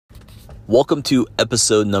Welcome to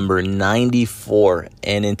episode number 94.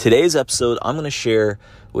 And in today's episode, I'm going to share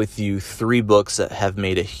with you 3 books that have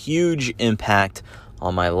made a huge impact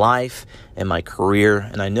on my life and my career.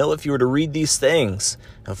 And I know if you were to read these things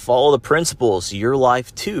and follow the principles, your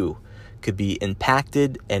life too could be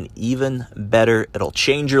impacted and even better. It'll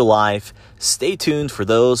change your life. Stay tuned for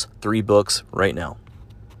those 3 books right now.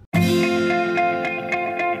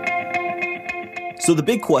 So the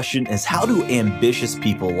big question is, how do ambitious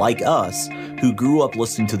people like us, who grew up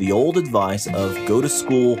listening to the old advice of go to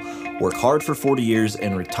school, work hard for 40 years,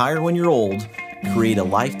 and retire when you're old, create a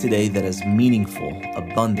life today that is meaningful,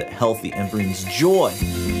 abundant, healthy, and brings joy,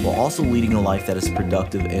 while also leading a life that is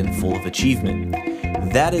productive and full of achievement?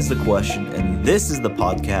 That is the question, and this is the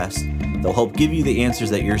podcast that will help give you the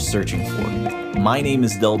answers that you're searching for. My name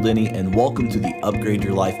is Del Denny, and welcome to the Upgrade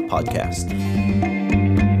Your Life podcast.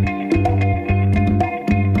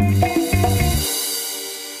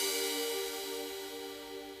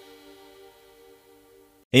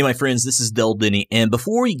 Hey, my friends, this is Del Denny, and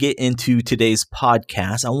before we get into today's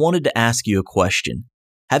podcast, I wanted to ask you a question.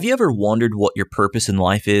 Have you ever wondered what your purpose in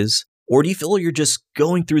life is? Or do you feel you're just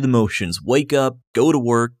going through the motions? Wake up, go to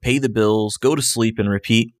work, pay the bills, go to sleep, and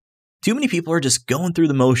repeat? Too many people are just going through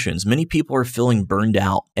the motions. Many people are feeling burned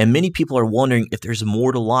out, and many people are wondering if there's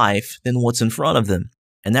more to life than what's in front of them.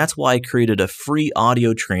 And that's why I created a free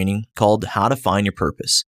audio training called How to Find Your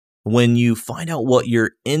Purpose. When you find out what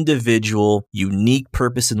your individual, unique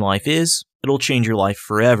purpose in life is, it'll change your life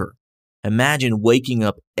forever. Imagine waking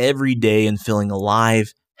up every day and feeling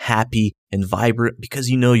alive, happy, and vibrant because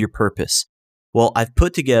you know your purpose. Well, I've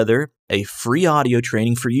put together a free audio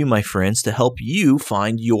training for you, my friends, to help you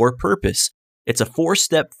find your purpose. It's a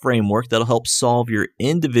 4-step framework that'll help solve your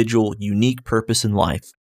individual, unique purpose in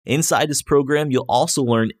life. Inside this program, you'll also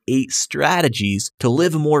learn 8 strategies to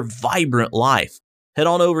live a more vibrant life. Head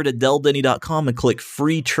on over to deldenny.com and click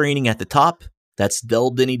free training at the top. That's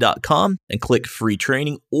deldenny.com and click free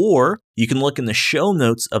training, or you can look in the show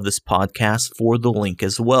notes of this podcast for the link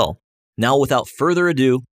as well. Now, without further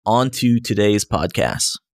ado, on to today's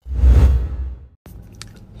podcast.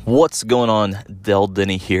 What's going on? Del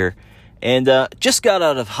Denny here, and just got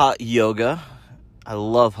out of hot yoga. I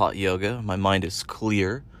love hot yoga. My mind is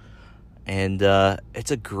clear, and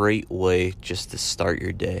it's a great way just to start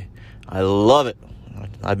your day. I love it.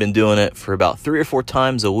 I've been doing it for about 3 or 4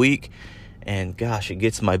 times a week, and gosh, it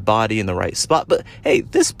gets my body in the right spot. But hey,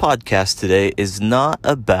 this podcast today is not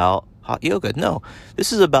about hot yoga. No,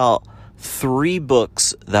 this is about 3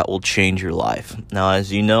 books that will change your life. Now,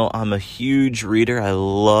 as you know, I'm a huge reader. I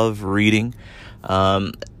love reading.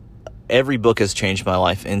 Every book has changed my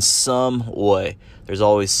life in some way. There's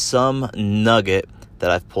always some nugget that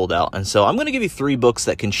I've pulled out. And so I'm going to give you 3 books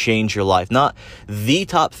that can change your life. Not the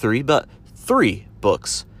top 3, but 3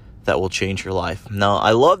 books that will change your life. Now,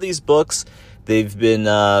 I love these books. They've been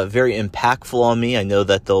very impactful on me. I know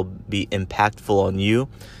that they'll be impactful on you.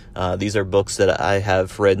 These are books that I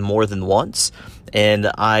have read more than once,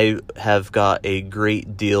 and I have got a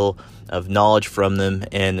great deal of knowledge from them,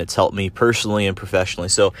 and it's helped me personally and professionally.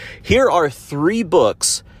 So here are 3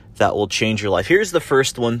 books that will change your life. Here's the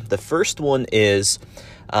first one. The first one is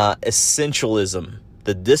Essentialism: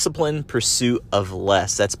 The Disciplined Pursuit of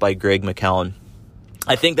Less. That's by Greg McKeown.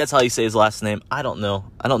 I think that's how you say his last name. I don't know.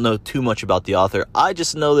 I don't know too much about the author. I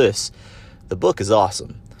just know this. The book is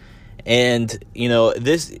awesome. And, you know,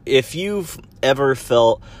 this, if you've ever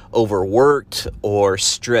felt overworked or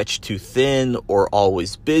stretched too thin or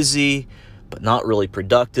always busy, but not really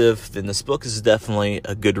productive, then this book is definitely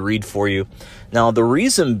a good read for you. Now, the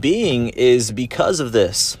reason being is because of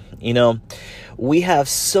this. You know, we have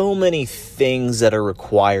so many things that are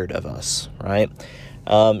required of us, right?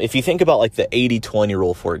 If you think about like the 80-20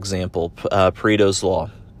 rule, for example, Pareto's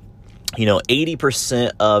law, you know,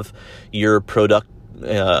 80% of your productivity,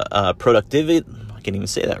 I can't even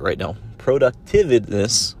say that right now,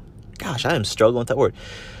 productiveness, gosh, I am struggling with that word.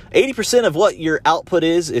 80% of what your output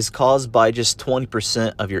is caused by just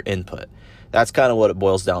 20% of your input. That's kind of what it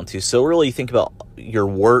boils down to. So really, you think about your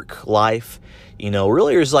work life, you know,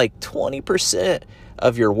 really there's like 20%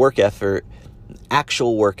 of your work effort,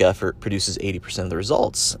 actual work effort, produces 80% of the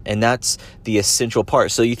results. And that's the essential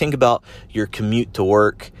part. So you think about your commute to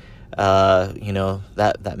work, you know,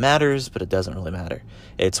 that matters, but it doesn't really matter.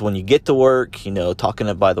 It's when you get to work, you know, talking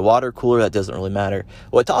it by the water cooler, that doesn't really matter.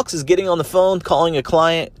 What talks is getting on the phone, calling a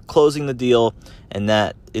client, closing the deal, and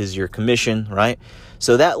that is your commission, right?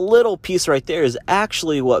 So that little piece right there is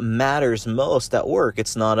actually what matters most at work.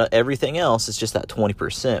 It's not everything else. It's just that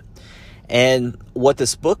 20%. And what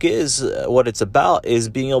this book is, what it's about, is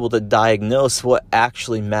being able to diagnose what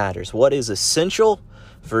actually matters, what is essential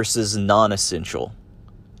versus non-essential.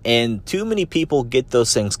 And too many people get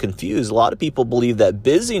those things confused. A lot of people believe that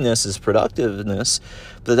busyness is productiveness,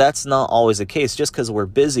 but that's not always the case. Just because we're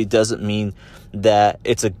busy doesn't mean that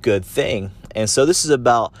it's a good thing. And so this is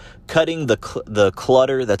about cutting the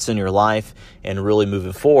clutter that's in your life and really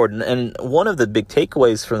moving forward. And one of the big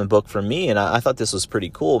takeaways from the book for me, and I thought this was pretty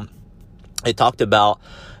cool, it talked about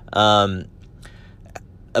the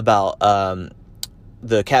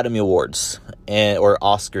Academy Awards or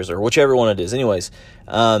Oscars or whichever one it is. Anyways,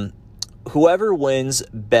 whoever wins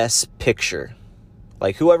Best Picture,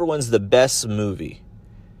 like whoever wins the best movie,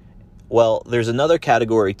 well, there's another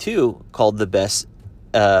category too called the best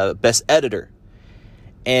editor.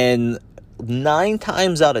 And 9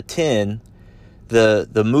 times out of 10,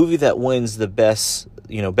 the movie that wins the best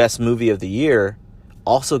movie of the year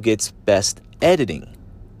also gets best editing.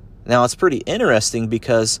 Now, it's pretty interesting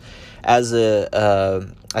because as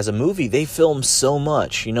a movie, they film so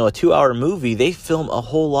much. A 2-hour movie, they film a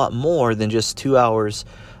whole lot more than just 2 hours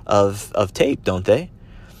of tape, don't they?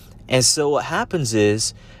 And so what happens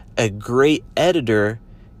is a great editor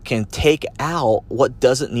can take out what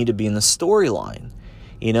doesn't need to be in the storyline.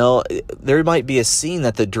 There might be a scene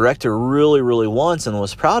that the director really, really wants and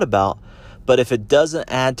was proud about, but if it doesn't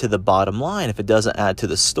add to the bottom line, if it doesn't add to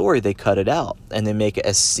the story, they cut it out and they make it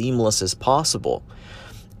as seamless as possible.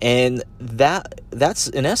 And that's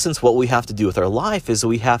in essence what we have to do with our life, is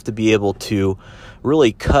we have to be able to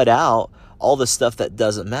really cut out all the stuff that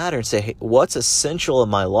doesn't matter and say, hey, what's essential in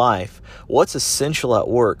my life? What's essential at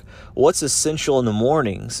work? What's essential in the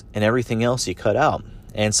mornings? And everything else you cut out.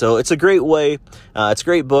 And so it's a great way, it's a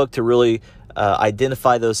great book to really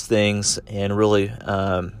identify those things and really,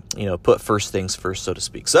 put first things first, so to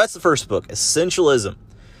speak. So that's the first book, Essentialism.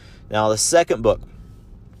 Now, the second book,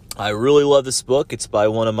 I really love this book. It's by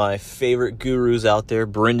one of my favorite gurus out there,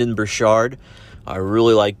 Brendon Burchard. I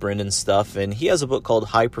really like Brendon's stuff, and he has a book called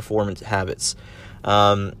High Performance Habits.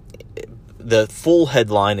 The full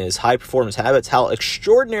headline is High Performance Habits, How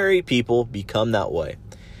Extraordinary People Become That Way.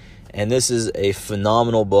 And this is a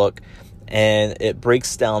phenomenal book, and it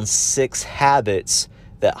breaks down 6 habits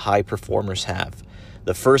that high performers have.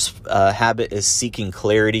 The first habit is seeking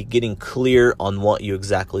clarity, getting clear on what you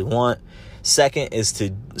exactly want. Second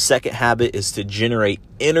habit is to generate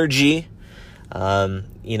energy. Too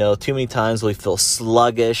many times we feel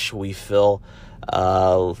sluggish. We feel,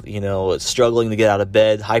 struggling to get out of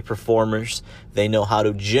bed. High performers, they know how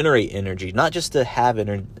to generate energy, not just to have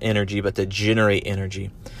energy, but to generate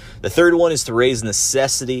energy. The third one is to raise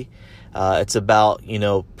necessity. It's about,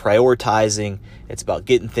 prioritizing. It's about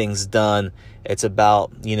getting things done. It's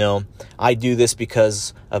about, I do this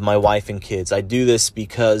because of my wife and kids. I do this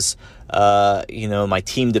because, my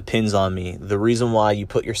team depends on me. The reason why you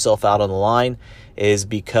put yourself out on the line is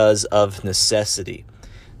because of necessity.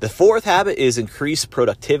 The fourth habit is increased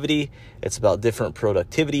productivity. It's about different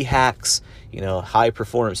productivity hacks. High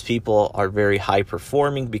performance people are very high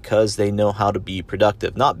performing because they know how to be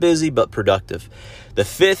productive. Not busy, but productive. The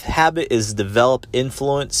fifth habit is develop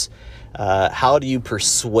influence. How do you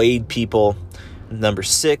persuade people? Number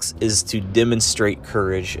 6 is to demonstrate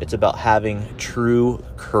courage. It's about having true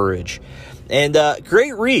courage. And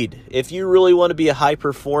great read. If you really want to be a high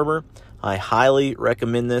performer, I highly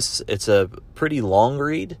recommend this. It's a pretty long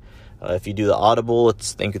read. If you do the Audible, I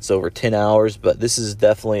think it's over 10 hours, but this is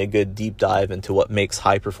definitely a good deep dive into what makes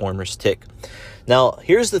high performers tick. Now,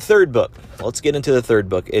 here's the third book. Let's get into the third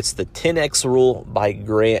book. It's the 10X Rule by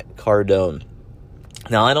Grant Cardone.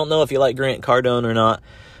 Now, I don't know if you like Grant Cardone or not.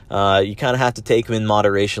 You kind of have to take him in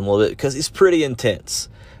moderation a little bit because he's pretty intense.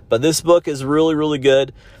 But this book is really, really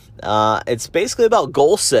good. It's basically about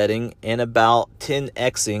goal setting and about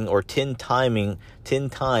 10xing or 10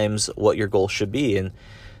 times what your goal should be. And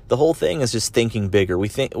the whole thing is just thinking bigger. We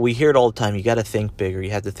hear it all the time. You got to think bigger.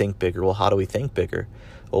 You have to think bigger. Well, how do we think bigger?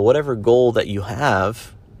 Well, whatever goal that you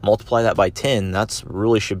have, multiply that by 10. That's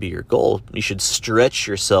really should be your goal. You should stretch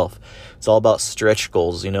yourself. It's all about stretch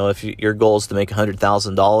goals. If your goal is to make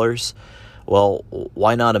 $100,000, well,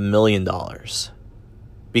 why not $1 million?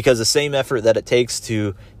 Because the same effort that it takes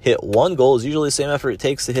to hit one goal is usually the same effort it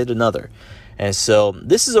takes to hit another. And so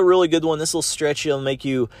this is a really good one. This will stretch you and make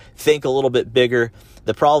you think a little bit bigger.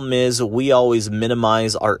 The problem is we always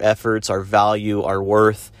minimize our efforts, our value, our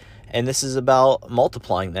worth. And this is about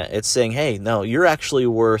multiplying that. It's saying, hey, no, you're actually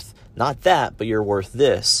worth not that, but you're worth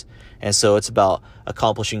this. And so it's about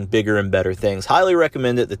accomplishing bigger and better things. Highly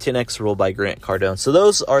recommend it, The 10X Rule by Grant Cardone. So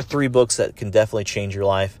those are 3 books that can definitely change your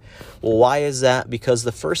life. Well, why is that? Because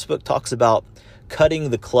the first book talks about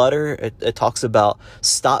cutting the clutter. It talks about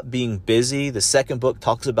stop being busy. The second book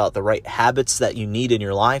talks about the right habits that you need in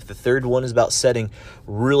your life. The third one is about setting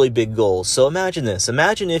really big goals. So imagine this.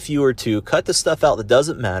 Imagine if you were to cut the stuff out that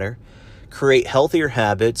doesn't matter, create healthier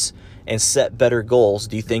habits, and set better goals.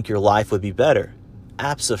 Do you think your life would be better?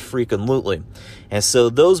 Abso-freaking-lutely. And so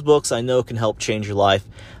those books I know can help change your life.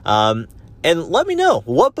 And let me know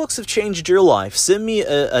what books have changed your life. Send me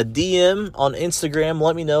a DM on Instagram.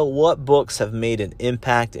 Let me know what books have made an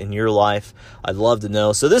impact in your life. I'd love to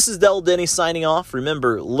know. So this is Del Denny signing off.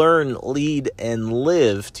 Remember, learn, lead, and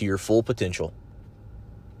live to your full potential.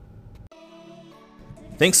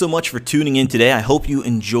 Thanks so much for tuning in today. I hope you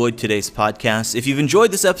enjoyed today's podcast. If you've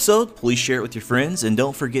enjoyed this episode, please share it with your friends, and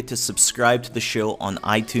don't forget to subscribe to the show on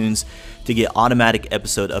iTunes to get automatic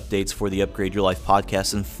episode updates for the Upgrade Your Life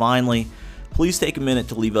podcast. And finally, please take a minute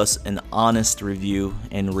to leave us an honest review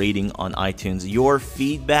and rating on iTunes. Your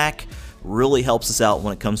feedback really helps us out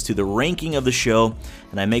when it comes to the ranking of the show,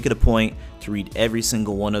 and I make it a point to read every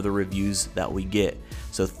single one of the reviews that we get.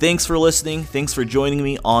 So thanks for listening. Thanks for joining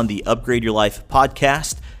me on the Upgrade Your Life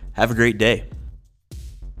podcast. Have a great day.